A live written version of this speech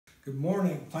Good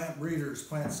morning, plant breeders,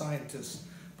 plant scientists,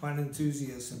 plant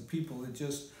enthusiasts, and people that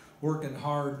just working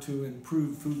hard to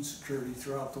improve food security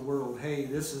throughout the world. Hey,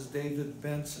 this is David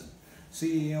Benson,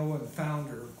 CEO and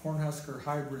founder of Cornhusker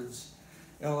Hybrids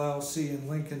LLC in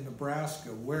Lincoln, Nebraska,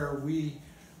 where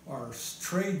our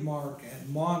trademark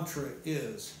and mantra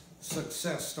is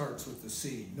success starts with the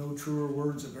seed. No truer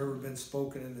words have ever been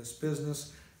spoken in this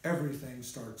business. Everything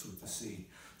starts with the seed.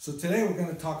 So today we're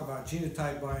going to talk about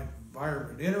genotype by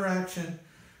environment interaction,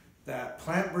 that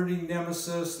plant breeding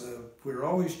nemesis that we're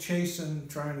always chasing,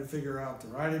 trying to figure out the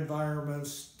right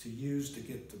environments to use to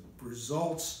get the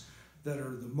results that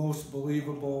are the most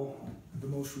believable, the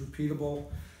most repeatable.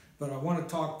 But I want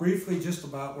to talk briefly just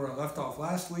about where I left off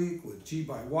last week with G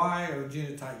by Y, or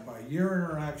genotype by year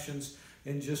interactions,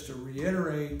 and just to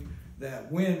reiterate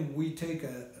that when we take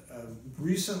a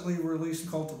recently released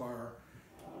cultivar,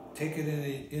 take it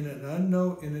in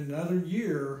another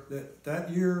year,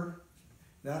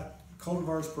 that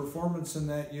cultivar's performance in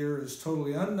that year is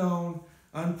totally unknown,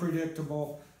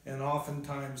 unpredictable, and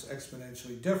oftentimes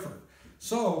exponentially different.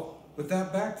 So with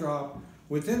that backdrop,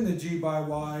 within the G by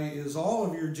Y is all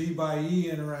of your G by E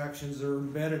interactions that are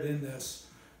embedded in this,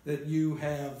 that you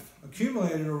have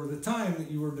accumulated over the time that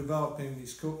you were developing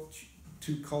these two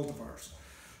cultivars.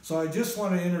 So I just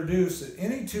want to introduce that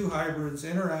any two hybrids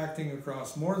interacting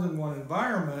across more than one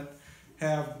environment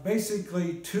have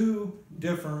basically two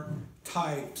different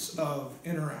types of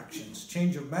interactions: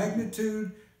 change of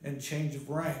magnitude and change of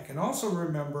rank. And also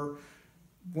remember,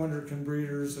 wonderkin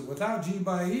breeders, that without G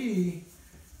by E,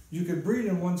 you could breed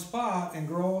in one spot and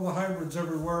grow all the hybrids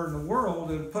everywhere in the world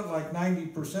and put like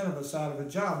 90% of us out of a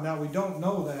job. Now we don't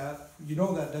know that. You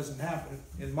know that doesn't happen.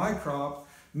 In my crop,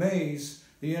 maize,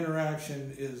 the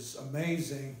interaction is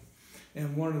amazing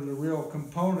and one of the real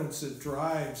components that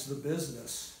drives the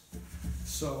business.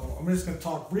 So I'm just going to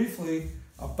talk briefly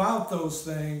about those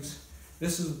things.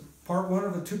 This is part one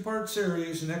of a two-part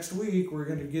series. Next week we're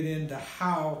going to get into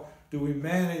how do we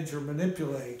manage or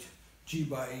manipulate G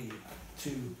by E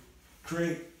to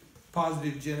create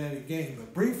positive genetic gain.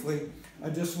 But briefly, I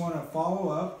just want to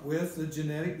follow up with the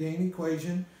genetic gain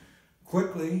equation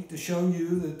quickly to show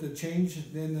you that the change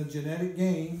in the genetic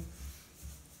gain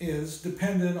is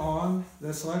dependent on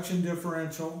the selection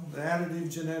differential, the additive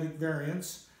genetic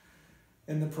variance,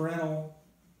 and the parental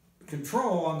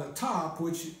control on the top,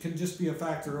 which can just be a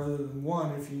factor other than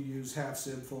one if you use half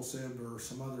SIB, full SIB, or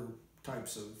some other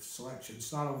types of selection.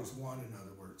 It's not always one, in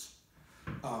other words.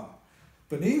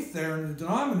 Beneath there in the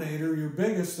denominator, your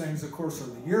biggest things, of course, are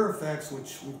the year effects,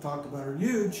 which we've talked about are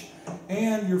huge,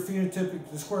 and your phenotypic,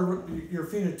 the square root of your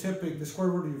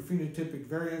phenotypic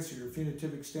variance, or your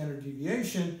phenotypic standard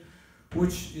deviation,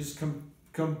 which is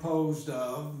composed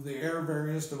of the error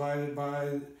variance divided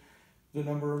by the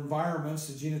number of environments,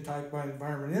 the genotype by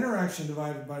environment interaction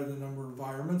divided by the number of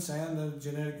environments, and the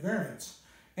genetic variance.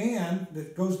 And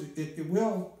it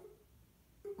will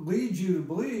lead you to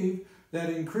believe that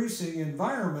increasing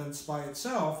environments by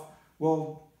itself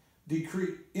will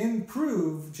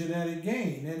improve genetic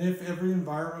gain. And if every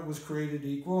environment was created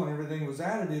equal and everything was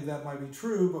additive, that might be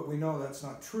true, but we know that's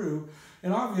not true.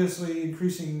 And obviously,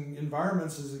 increasing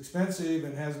environments is expensive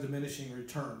and has diminishing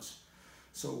returns.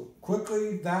 So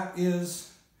quickly, that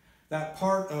is that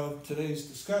part of today's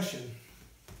discussion.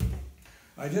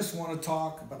 I just want to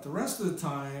talk about the rest of the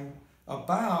time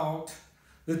about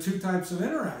the two types of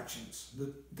interactions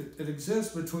that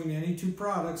exist between any two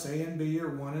products, A and B, or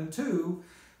 1 and 2,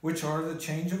 which are the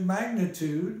change of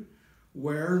magnitude,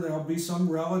 where there'll be some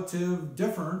relative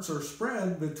difference or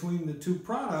spread between the two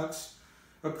products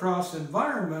across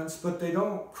environments, but they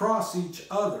don't cross each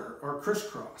other or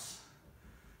crisscross.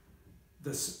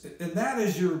 And that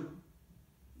is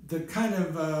the kind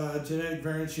of genetic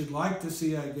variance you'd like to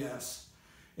see, I guess.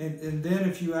 And then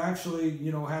if you actually,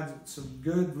 had some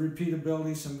good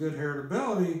repeatability, some good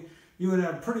heritability, you would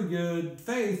have pretty good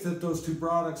faith that those two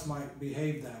products might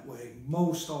behave that way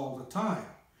most all the time,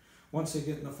 once they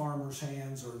get in the farmer's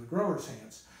hands or the grower's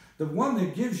hands. The one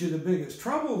that gives you the biggest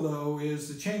trouble, though,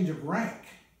 is the change of rank.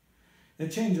 The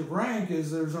change of rank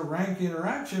is there's a rank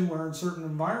interaction where in certain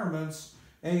environments,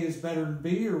 A is better than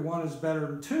B, or 1 is better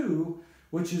than 2,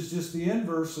 which is just the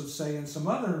inverse of, say, in some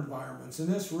other environments. And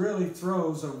this really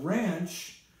throws a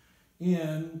wrench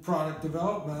in product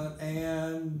development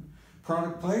and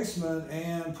product placement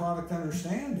and product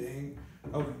understanding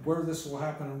of where this will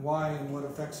happen and why and what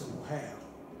effects it will have.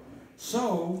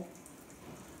 So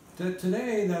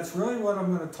today, that's really what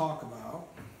I'm going to talk about.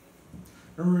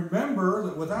 And remember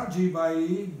that without G by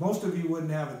E, most of you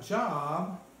wouldn't have a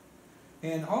job.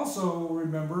 And also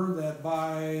remember that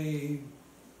by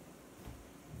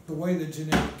the way the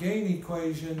genetic gain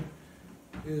equation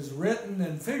is written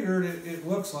and figured, it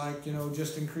looks like, you know,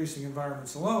 just increasing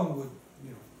environments alone would, you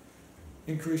know,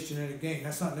 increase genetic gain.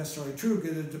 That's not necessarily true,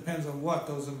 because it depends on what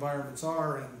those environments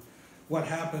are and what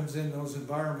happens in those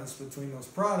environments between those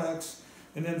products.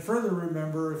 And then further,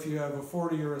 remember, if you have a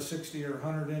 40 or a 60 or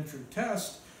 100 entry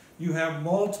test, you have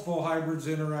multiple hybrids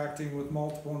interacting with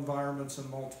multiple environments and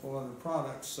multiple other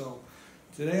products. So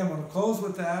today I'm going to close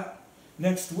with that.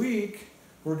 Next week,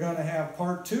 we're going to have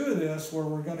part 2 of this, where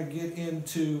we're going to get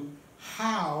into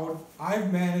how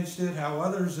I've managed it, how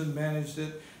others have managed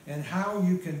it, and how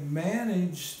you can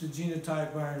manage the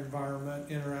genotype by environment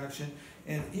interaction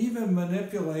and even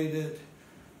manipulate it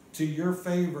to your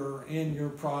favor in your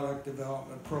product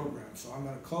development program. So I'm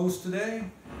going to close today.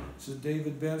 This is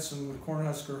David Benson with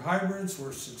Cornhusker Hybrids,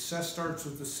 where success starts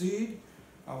with the seed.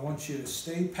 I want you to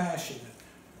stay passionate.